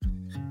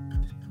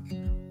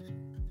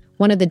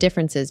One of the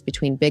differences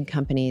between big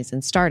companies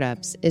and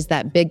startups is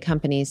that big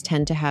companies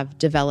tend to have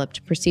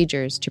developed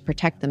procedures to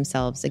protect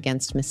themselves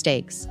against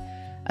mistakes.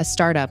 A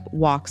startup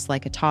walks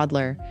like a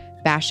toddler,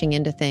 bashing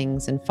into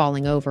things and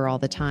falling over all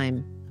the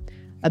time.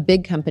 A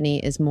big company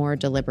is more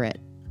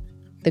deliberate.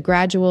 The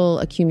gradual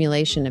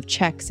accumulation of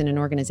checks in an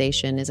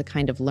organization is a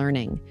kind of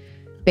learning,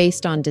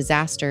 based on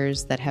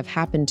disasters that have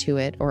happened to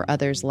it or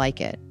others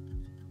like it.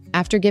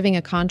 After giving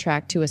a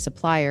contract to a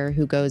supplier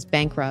who goes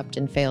bankrupt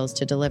and fails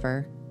to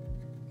deliver.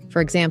 For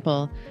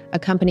example, a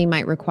company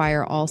might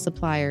require all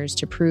suppliers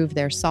to prove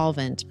they're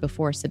solvent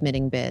before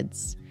submitting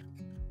bids.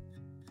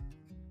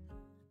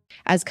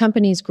 As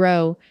companies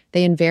grow,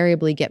 they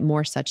invariably get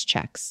more such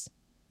checks.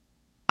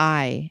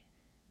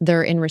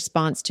 They're in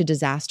response to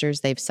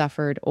disasters they've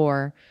suffered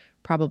or,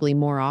 probably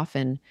more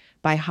often,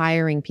 by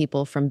hiring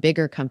people from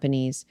bigger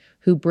companies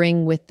who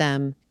bring with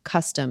them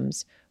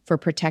customs for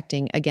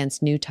protecting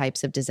against new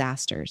types of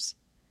disasters.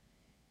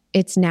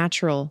 It's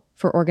natural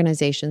for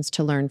organizations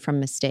to learn from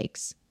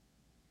mistakes.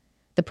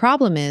 The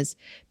problem is,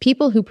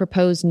 people who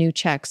propose new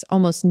checks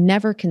almost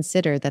never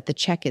consider that the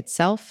check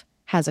itself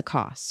has a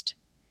cost.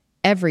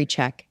 Every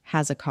check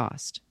has a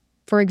cost.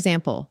 For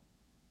example,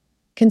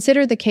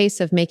 consider the case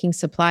of making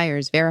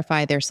suppliers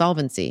verify their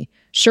solvency.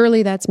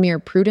 Surely that's mere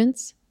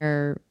prudence?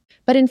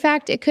 But in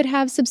fact, it could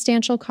have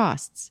substantial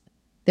costs.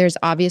 There's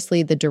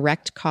obviously the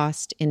direct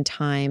cost in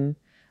time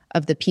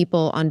of the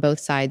people on both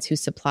sides who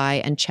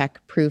supply and check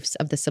proofs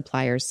of the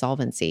supplier's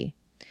solvency.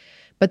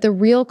 But the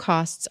real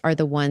costs are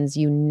the ones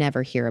you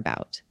never hear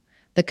about.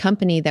 The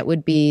company that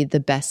would be the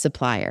best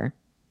supplier,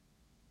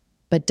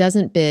 but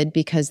doesn't bid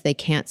because they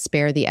can't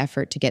spare the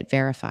effort to get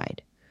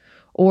verified.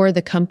 Or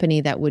the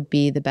company that would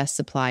be the best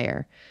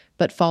supplier,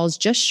 but falls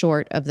just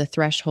short of the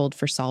threshold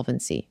for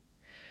solvency,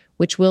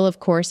 which will, of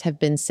course, have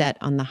been set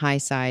on the high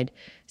side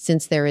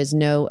since there is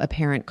no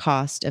apparent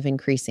cost of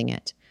increasing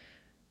it.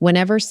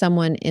 Whenever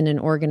someone in an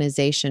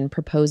organization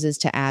proposes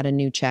to add a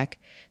new check,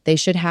 they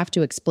should have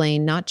to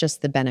explain not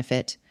just the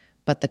benefit,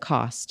 but the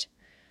cost.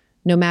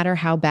 No matter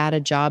how bad a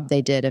job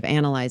they did of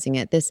analyzing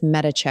it, this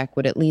meta check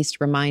would at least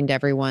remind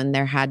everyone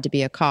there had to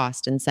be a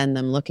cost and send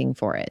them looking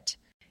for it.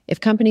 If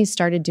companies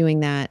started doing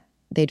that,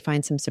 they'd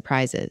find some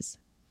surprises.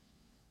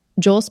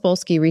 Joel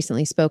Spolsky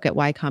recently spoke at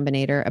Y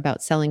Combinator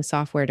about selling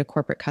software to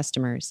corporate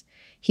customers.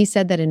 He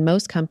said that in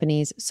most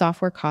companies,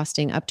 software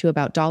costing up to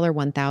about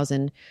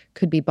 $1,000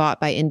 could be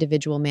bought by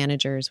individual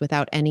managers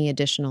without any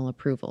additional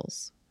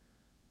approvals.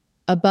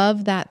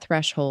 Above that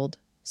threshold,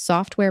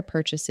 software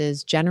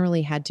purchases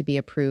generally had to be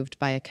approved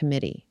by a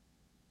committee.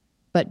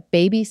 But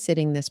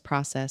babysitting this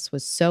process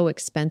was so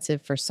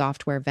expensive for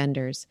software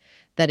vendors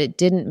that it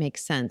didn't make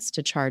sense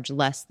to charge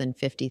less than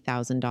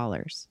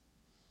 $50,000.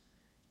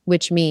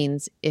 Which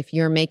means if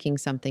you're making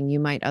something you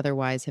might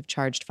otherwise have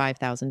charged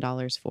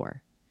 $5,000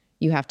 for,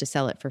 you have to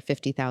sell it for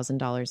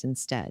 $50,000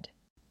 instead.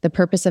 The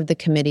purpose of the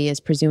committee is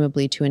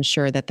presumably to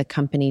ensure that the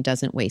company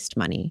doesn't waste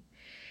money.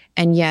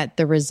 And yet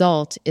the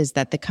result is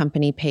that the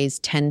company pays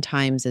 10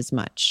 times as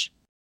much.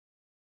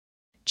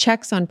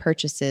 Checks on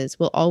purchases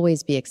will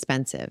always be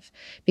expensive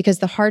because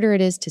the harder it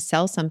is to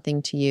sell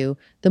something to you,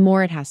 the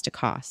more it has to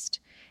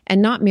cost.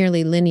 And not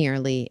merely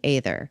linearly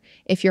either.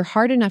 If you're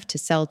hard enough to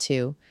sell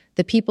to,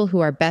 the people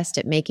who are best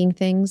at making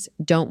things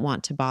don't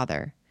want to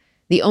bother.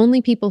 The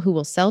only people who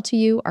will sell to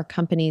you are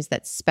companies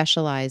that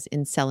specialize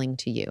in selling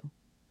to you.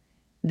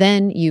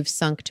 Then you've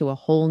sunk to a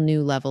whole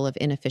new level of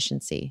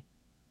inefficiency.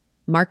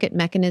 Market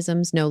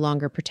mechanisms no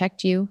longer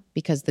protect you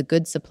because the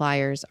good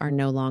suppliers are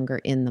no longer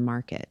in the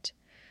market.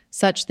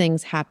 Such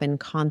things happen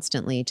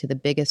constantly to the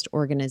biggest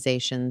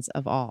organizations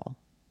of all,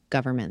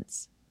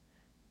 governments.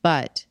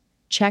 But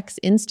checks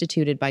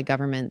instituted by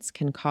governments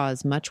can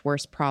cause much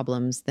worse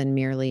problems than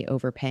merely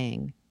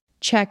overpaying.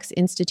 Checks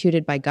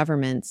instituted by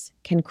governments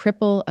can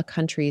cripple a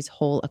country's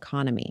whole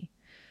economy.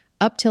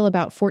 Up till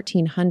about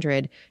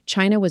 1400,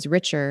 China was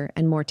richer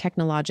and more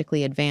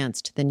technologically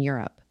advanced than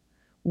Europe.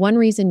 One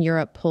reason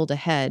Europe pulled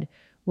ahead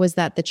was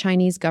that the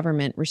Chinese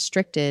government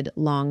restricted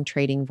long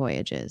trading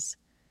voyages.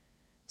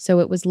 So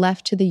it was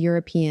left to the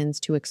Europeans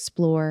to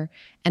explore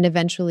and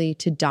eventually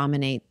to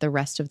dominate the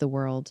rest of the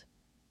world,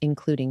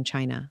 including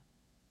China.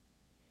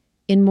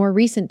 In more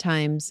recent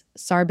times,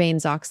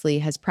 Sarbanes-Oxley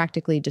has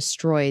practically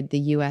destroyed the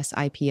U.S.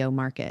 IPO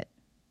market.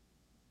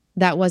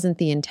 That wasn't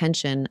the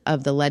intention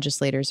of the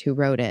legislators who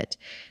wrote it.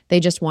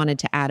 They just wanted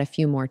to add a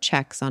few more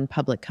checks on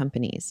public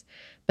companies,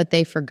 but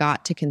they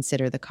forgot to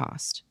consider the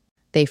cost.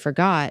 They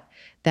forgot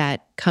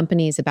that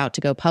companies about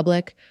to go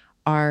public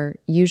are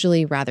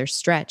usually rather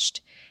stretched,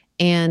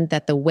 and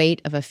that the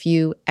weight of a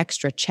few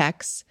extra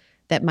checks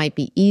that might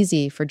be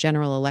easy for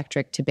General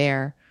Electric to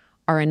bear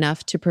are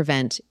enough to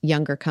prevent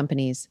younger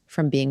companies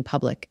from being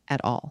public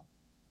at all.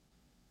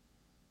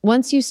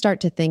 Once you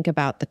start to think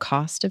about the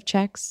cost of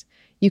checks,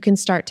 you can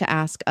start to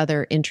ask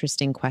other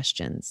interesting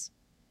questions.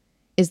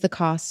 Is the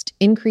cost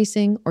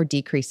increasing or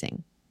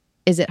decreasing?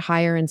 Is it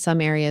higher in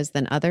some areas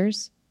than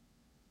others?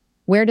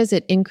 Where does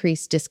it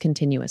increase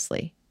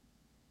discontinuously?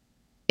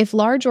 If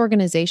large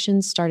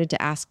organizations started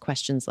to ask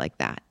questions like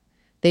that,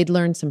 they'd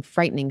learn some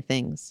frightening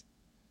things.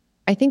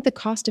 I think the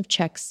cost of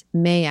checks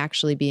may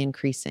actually be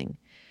increasing.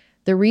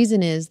 The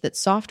reason is that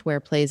software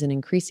plays an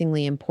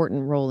increasingly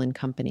important role in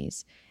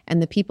companies,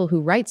 and the people who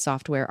write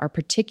software are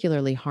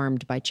particularly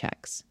harmed by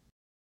checks.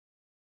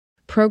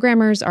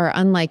 Programmers are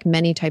unlike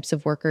many types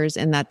of workers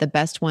in that the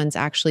best ones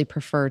actually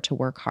prefer to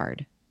work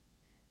hard.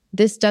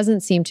 This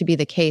doesn't seem to be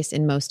the case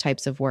in most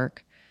types of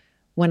work.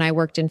 When I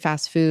worked in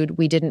fast food,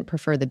 we didn't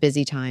prefer the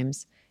busy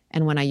times,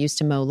 and when I used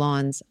to mow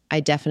lawns, I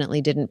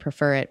definitely didn't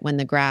prefer it when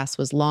the grass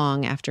was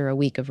long after a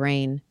week of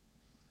rain.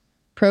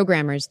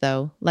 Programmers,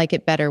 though, like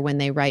it better when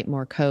they write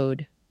more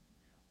code,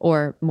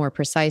 or more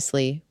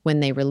precisely, when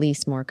they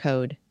release more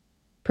code.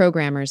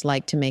 Programmers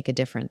like to make a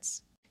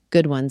difference.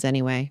 Good ones,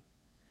 anyway.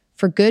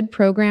 For good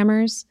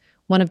programmers,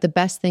 one of the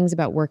best things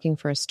about working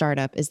for a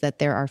startup is that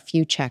there are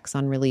few checks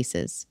on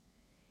releases.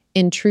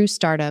 In true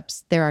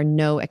startups, there are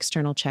no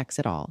external checks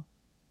at all.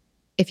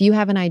 If you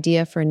have an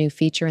idea for a new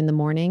feature in the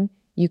morning,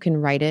 you can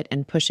write it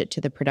and push it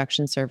to the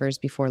production servers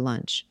before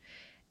lunch.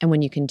 And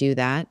when you can do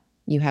that,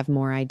 you have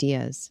more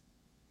ideas.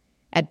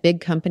 At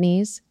big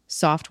companies,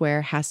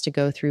 software has to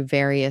go through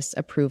various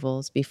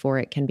approvals before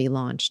it can be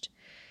launched,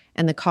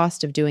 and the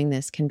cost of doing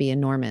this can be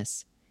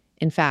enormous.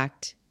 In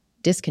fact,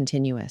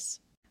 discontinuous.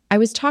 I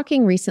was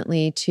talking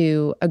recently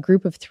to a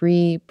group of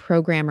 3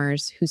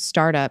 programmers whose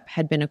startup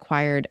had been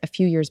acquired a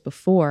few years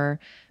before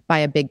by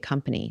a big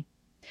company.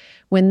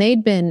 When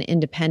they'd been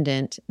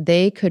independent,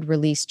 they could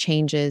release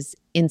changes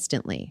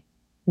instantly.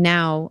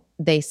 Now,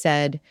 they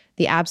said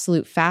the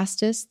absolute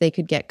fastest they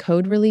could get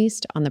code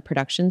released on the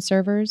production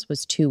servers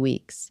was 2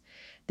 weeks.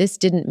 This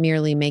didn't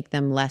merely make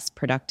them less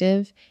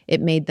productive,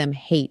 it made them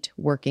hate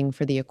working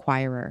for the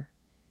acquirer.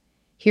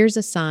 Here's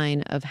a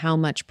sign of how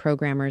much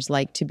programmers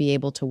like to be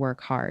able to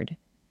work hard.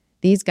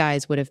 These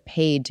guys would have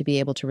paid to be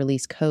able to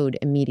release code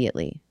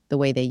immediately, the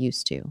way they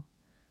used to.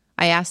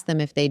 I asked them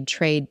if they'd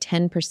trade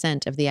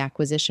 10% of the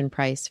acquisition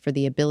price for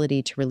the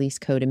ability to release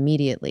code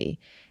immediately,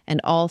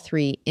 and all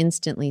 3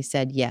 instantly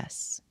said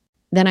yes.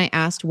 Then I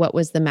asked what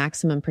was the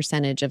maximum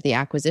percentage of the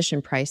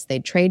acquisition price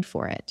they'd trade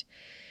for it.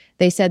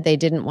 They said they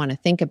didn't want to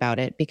think about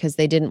it because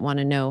they didn't want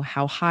to know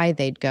how high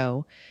they'd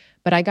go,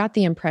 but I got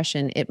the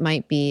impression it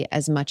might be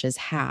as much as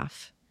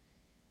half.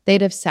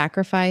 They'd have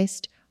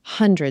sacrificed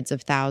hundreds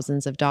of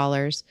thousands of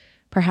dollars,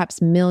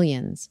 perhaps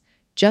millions,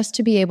 just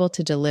to be able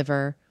to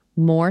deliver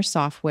more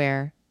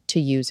software to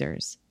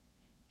users.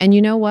 And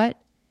you know what?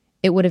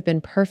 It would have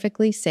been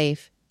perfectly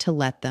safe to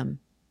let them.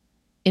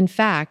 In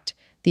fact,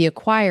 the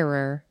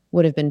acquirer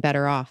would have been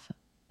better off.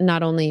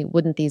 Not only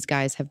wouldn't these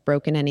guys have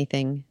broken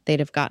anything, they'd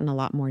have gotten a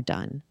lot more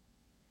done.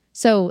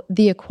 So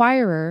the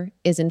acquirer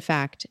is in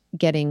fact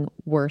getting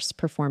worse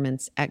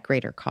performance at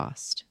greater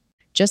cost,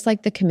 just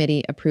like the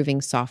committee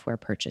approving software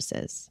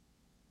purchases.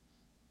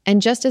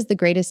 And just as the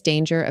greatest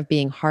danger of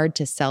being hard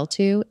to sell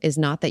to is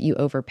not that you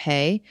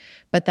overpay,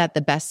 but that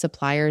the best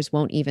suppliers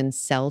won't even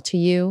sell to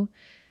you,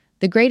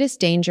 the greatest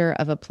danger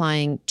of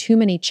applying too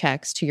many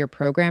checks to your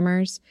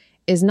programmers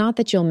is not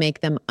that you'll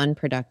make them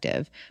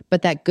unproductive,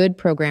 but that good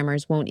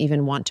programmers won't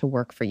even want to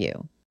work for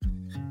you.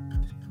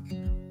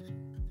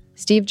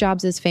 Steve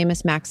Jobs'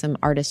 famous maxim,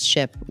 artists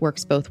ship,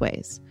 works both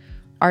ways.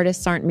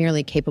 Artists aren't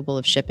merely capable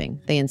of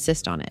shipping, they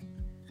insist on it.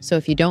 So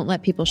if you don't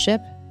let people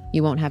ship,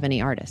 you won't have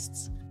any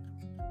artists.